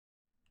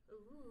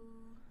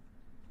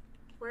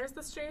Where is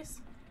this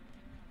Jace?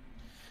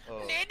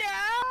 Oh.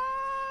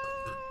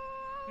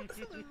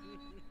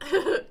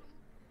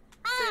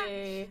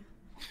 Say.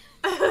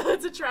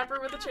 It's a trapper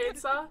with a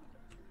chainsaw.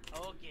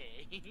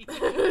 Okay.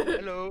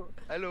 Hello,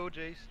 hello,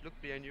 Jace. Look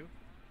behind you.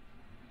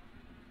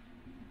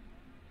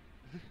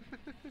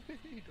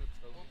 He don't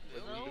sound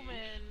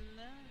Zooming.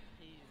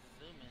 He's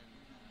zooming.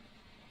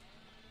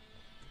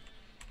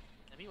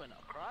 And he went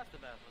across the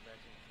map with that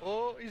thing.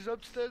 Oh, he's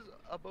upstairs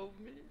above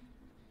me.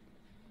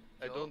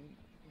 I don't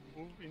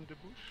move in the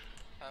bush.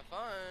 Have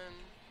fun.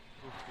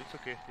 Oof, it's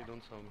okay, he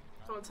don't sound me.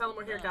 Don't tell him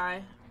we're here,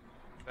 guy.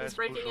 He's Fast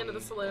breaking push into the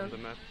on saloon. the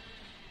map.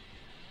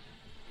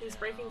 He's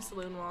breaking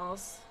saloon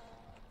walls.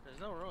 There's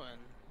no ruin.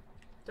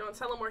 Don't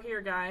tell him we're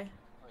here, guy.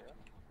 Oh yeah.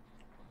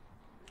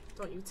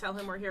 Don't you tell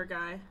him we're here,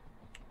 guy.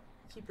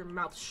 Keep your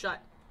mouth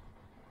shut.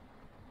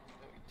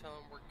 Don't you tell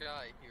him we're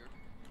guy here.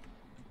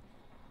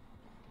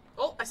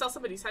 Oh, I saw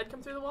somebody's head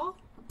come through the wall.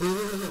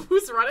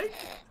 Who's running?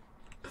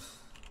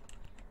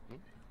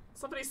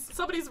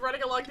 Somebody's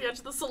running along the edge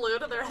of the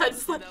saloon and their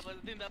head's like... I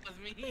think that was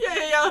me.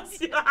 Yeah.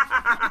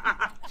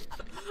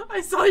 I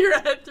saw your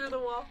head through the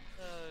wall.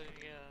 Oh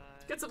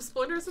god. Get some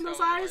splinters in those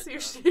Oh my eyes?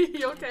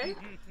 You okay?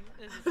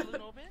 Is the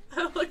saloon open?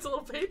 It looks a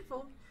little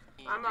painful.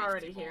 I'm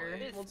already here.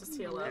 It's We'll just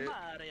heal up.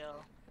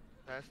 Mario.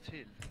 Fast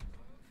heal.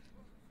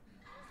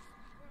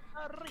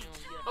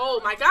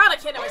 Oh my god, I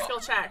can't do my skill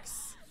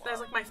checks.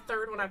 That's like my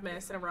third one I've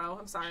missed in a row.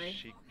 I'm sorry.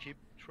 She keep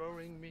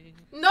throwing me.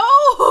 No!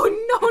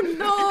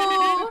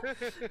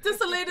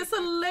 Désolé.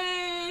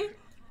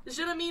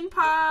 Je ne mine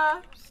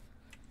pas.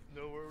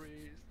 No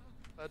worries.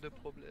 Pas de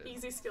problème.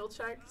 Easy skill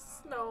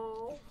checks.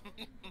 No.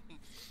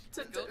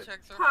 Skill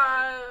checks are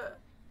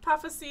Pas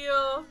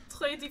facile.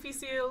 Très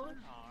difficile.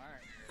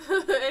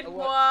 Alright.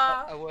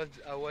 Aide-moi.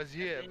 I was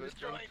here, but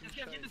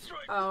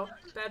Destroyed. Oh,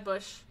 bad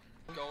bush.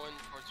 going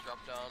towards drop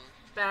down.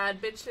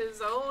 Bad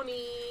bitches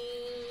only.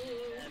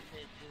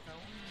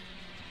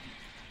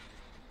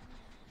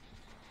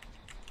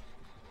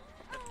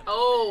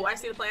 Oh, I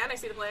see the plan. I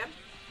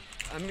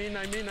mean.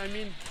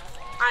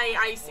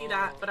 I see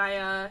that, but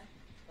Oh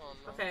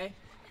no. okay.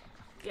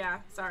 Yeah,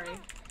 sorry.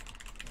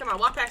 Come on,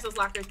 walk past those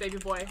lockers, baby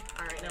boy.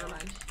 Alright, never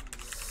mind.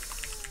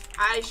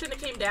 I shouldn't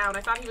have came down.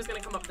 I thought he was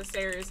gonna come up the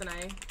stairs and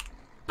I...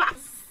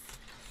 Baf!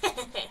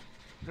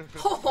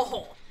 Ho ho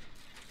ho!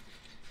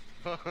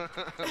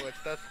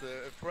 What's that?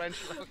 French?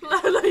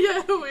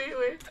 Yeah,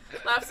 oui.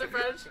 Laughs in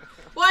French.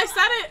 Well, I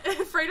said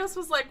it. Fredos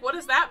was like, what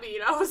does that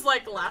mean? I was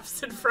like,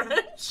 laughs in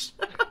French.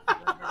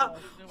 Ho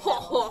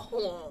ho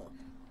ho.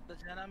 The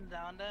gen I'm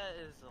down there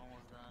is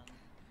almost done.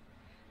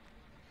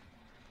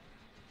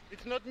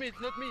 It's not me.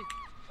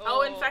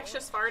 Oh,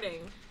 infectious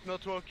farting.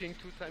 Not working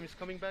 2 times. It's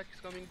coming back.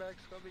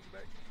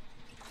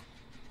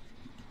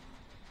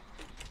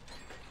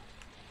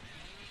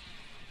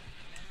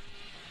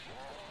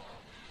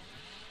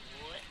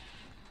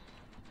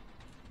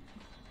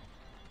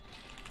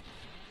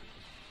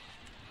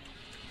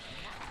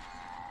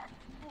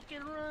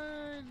 Fucking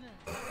run!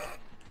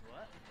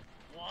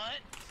 What?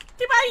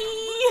 Goodbye!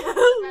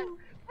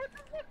 What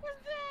the fuck was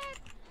that?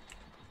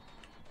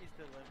 He's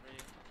still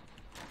living.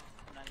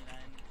 99.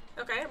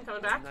 Okay, I'm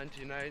coming back.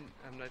 99.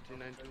 I'm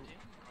 99 too.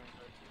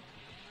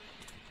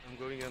 I'm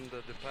going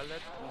under the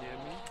pallet near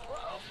me.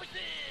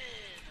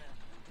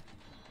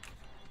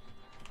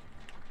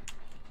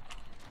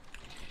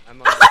 I'm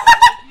on the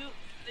pallet.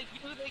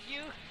 Thank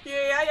you.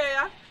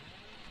 Yeah.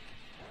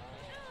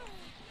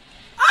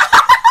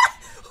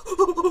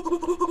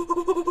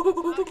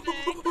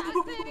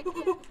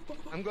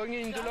 I'm going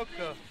in the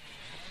locker.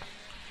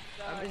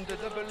 I'm in the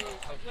double.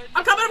 Oh.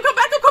 I'm coming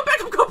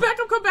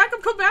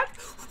back.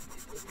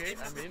 Okay,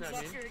 I'm in.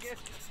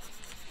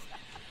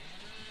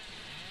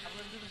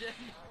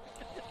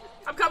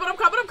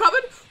 I'm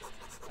coming.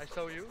 I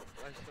saw you.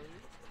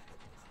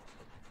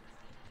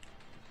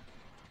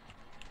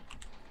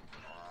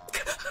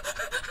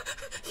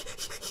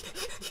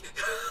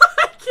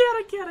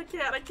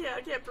 I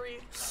can't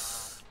breathe.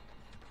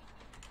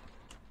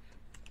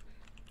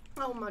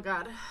 Oh my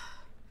god.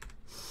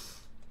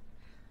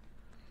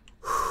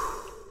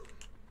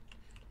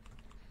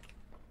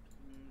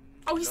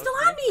 Oh, he's still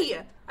on me!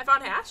 I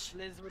found Hash.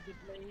 Liz with the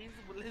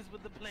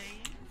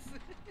planes.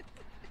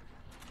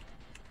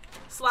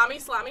 Slamy.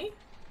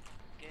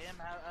 Okay,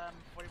 I'm at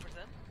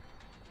 40%.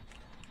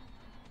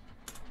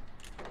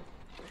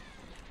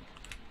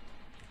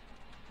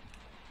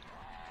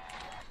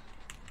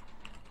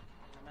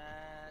 I'm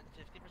at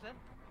 50%.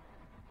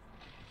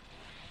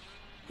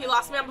 He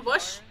lost me on the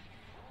bush.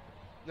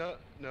 No.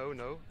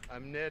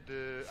 I'm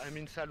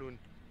in saloon,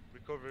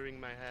 recovering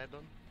my head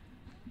on.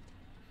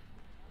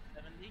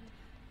 70.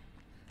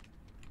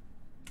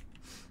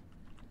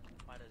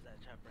 Why does that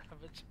chopper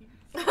have a cheese?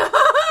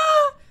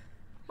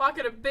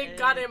 Walking a big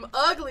goddamn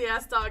ugly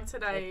ass dog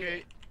tonight.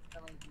 Okay,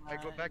 I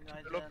go back to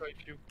the locker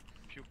if you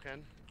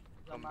can.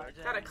 Come back.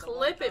 Gotta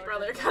clip it,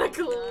 brother. Gotta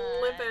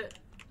clip it.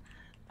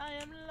 I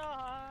am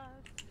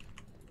lost.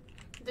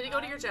 Did he go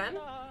to your gen?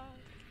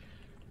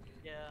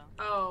 Yeah.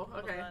 Oh,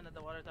 okay. At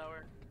the water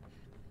tower.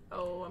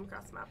 Oh, I'm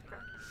across the map.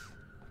 Crap.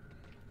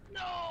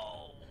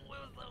 No! It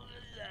was so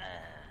good.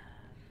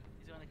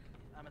 He's gonna.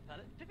 I'm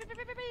gonna it.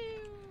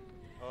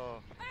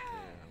 Oh, yeah,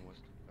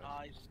 almost.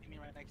 Oh, he's me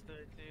right next to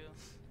it too.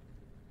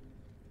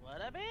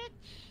 What a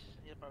bitch!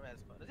 He'll probably have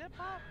spot. Is it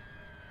pop?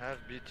 I have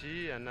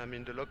BT and I'm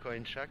in the locker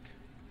in shack.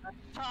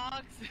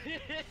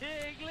 Toxic!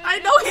 I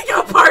know he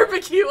got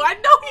barbecue! I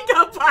know he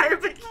got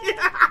barbecue!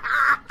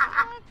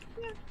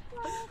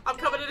 I'm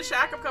coming to the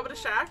shack, I'm coming to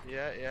the shack.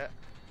 Yeah, yeah.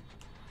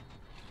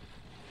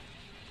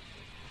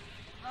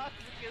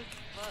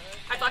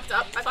 I fucked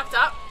up, I fucked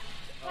up.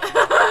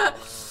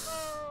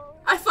 Oh.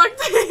 I fucked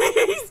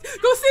these!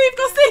 Go save,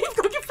 go save!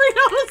 Go get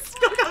Fritos!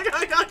 Go, go, go,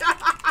 go, go!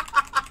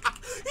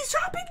 He's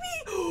dropping me!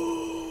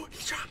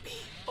 He dropped me!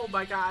 Oh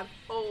my god,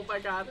 oh my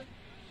god.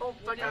 Oh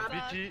my I have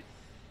god. BT.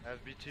 I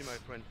have BT, my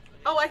friend.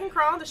 Oh, I can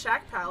crawl on the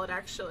shack pallet,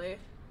 actually.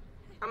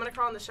 I'm gonna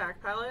crawl on the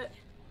shack pallet.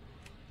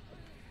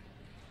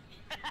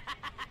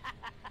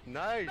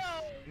 Nice!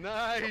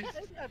 Nice!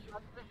 I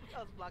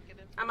was blocking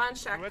him. I'm on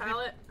shack Ready?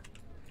 pallet.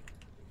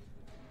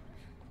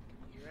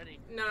 You ready?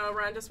 No, no,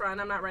 run, just run.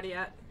 I'm not ready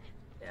yet.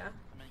 Yeah.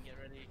 I'm gonna get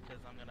ready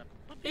because I'm gonna.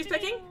 He's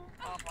picking?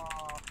 Oh,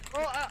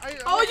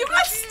 Oh, you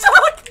got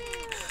stuck!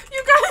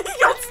 You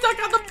got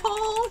stuck on the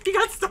pole! He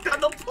got stuck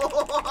on the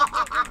pole!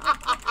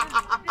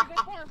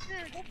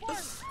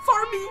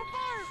 Farm me!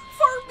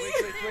 Farm me!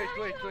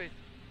 Wait.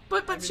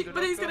 But I'm in the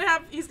he's locker. gonna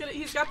have he's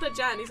got the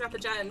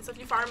gen. So if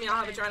you farm me,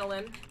 I'll have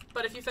adrenaline.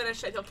 But if you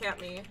finish it, he'll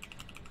camp me.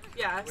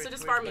 Yeah, so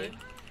just farm me.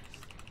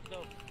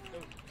 Go.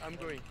 I'm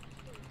going.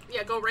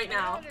 Yeah, go right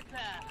now.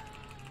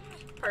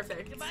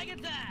 Perfect. Goodbye,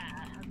 guitar.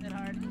 That's it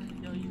hard.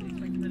 Yo, you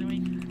expect it anyway?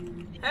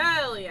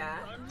 Hell yeah.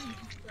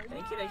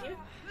 Thank you, thank you.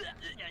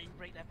 Yeah, you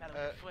break that paddle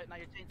with your foot. Now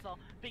your chainsaw.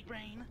 Big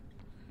brain.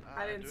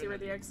 I didn't see where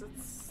the It's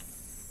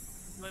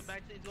exits. going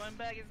back. It's going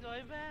back. It's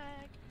going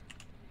back.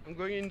 I'm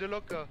going in the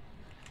locker.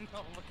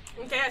 No.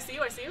 Okay, I see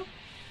you, I see you.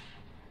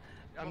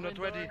 I'm not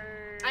ready.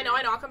 I know,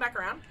 I'll come back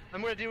around.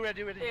 I'm ready.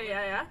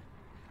 Yeah.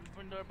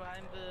 Open door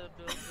behind the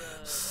building.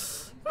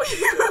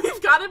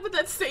 We've got it with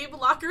that same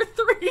locker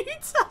 3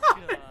 times.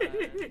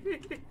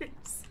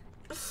 It's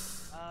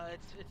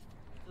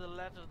to the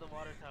left of the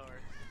water tower.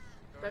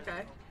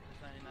 Okay.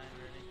 It's 99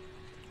 already.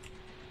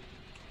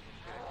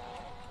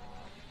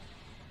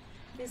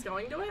 He's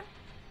going to it?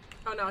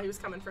 Oh no, he was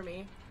coming for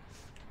me.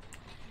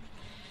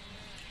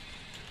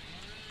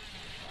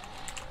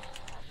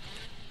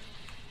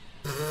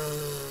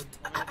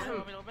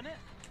 Want me to open it?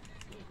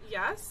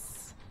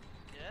 Yes?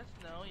 Yes,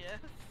 no, yes.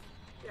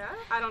 Yeah?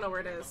 I don't know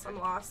where it is. I'm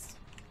lost.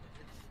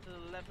 It's to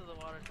the left of the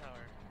water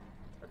tower.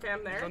 Okay, I'm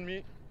It's there. on me.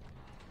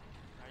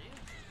 Are you?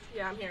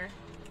 Yeah, I'm here.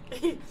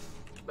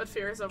 But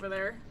Fear is over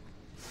there.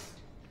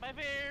 My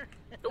fear!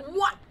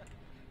 What?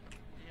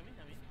 Hear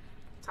me?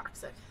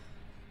 Toxic.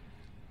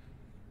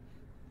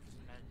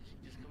 She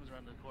just comes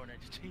around the corner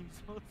and just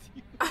chainsaws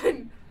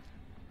you.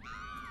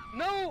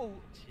 No!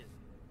 Shit.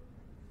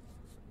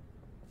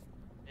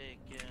 Pick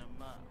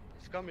him up.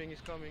 He's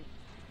coming.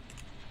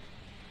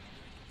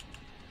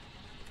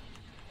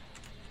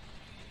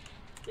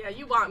 Yeah,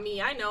 you want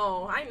me. I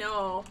know.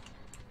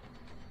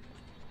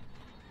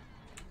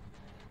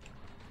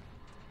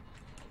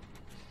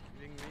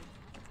 Hitting me.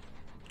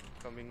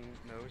 Coming.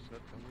 No, it's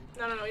not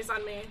coming. No, he's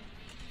on me.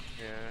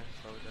 Yeah,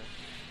 saw that.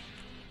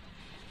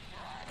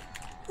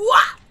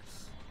 What?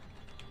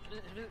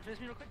 Finish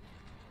me real quick.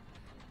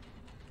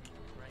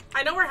 Right.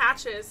 I know where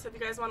Hatch is, if you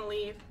guys want to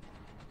leave.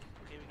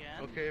 Okay, we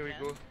can. Okay, we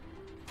go.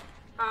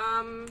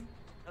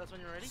 Tell us when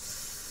you're ready.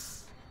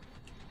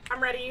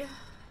 I'm ready.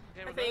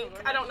 Okay, I we're think.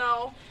 good, I don't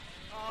know.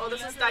 Oh, this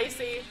yeah, is ready.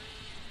 dicey.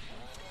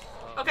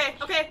 Okay,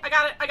 I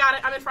got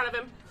it. I'm in front of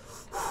him.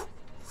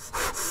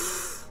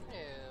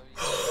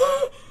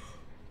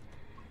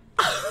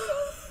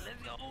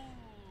 Let's go.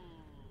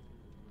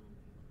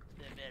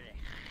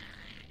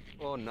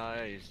 Oh,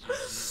 nice.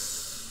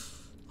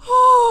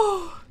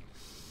 Oh.